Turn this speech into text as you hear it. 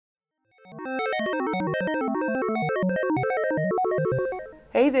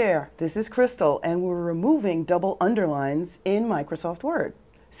Hey there, this is Crystal, and we're removing double underlines in Microsoft Word.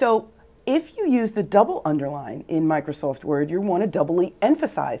 So if you use the double underline in Microsoft Word, you want to doubly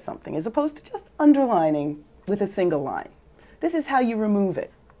emphasize something as opposed to just underlining with a single line. This is how you remove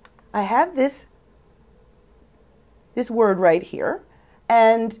it. I have this word right here,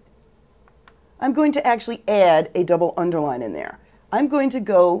 and I'm going to actually add a double underline in there. I'm going to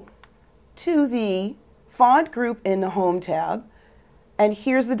go to the font group in the Home tab, and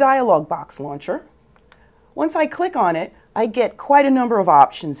here's the dialog box launcher. Once I click on it, I get quite a number of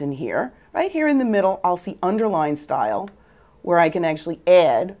options in here. Right here in the middle, I'll see underline style, where I can actually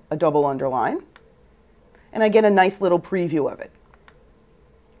add a double underline, and I get a nice little preview of it.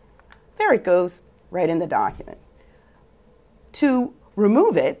 There it goes, right in the document. To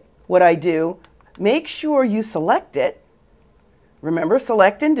remove it, what I do, make sure you select it. Remember,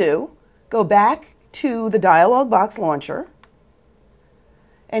 select and do. Go back to the dialog box launcher.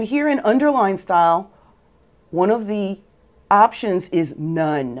 And here in underline style, one of the options is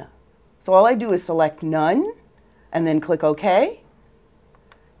none. So all I do is select none and then click OK.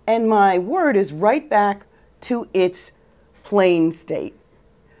 And my word is right back to its plain state.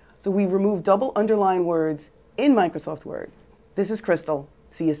 So we remove double underline words in Microsoft Word. This is Crystal.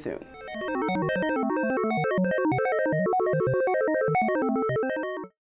 See you soon.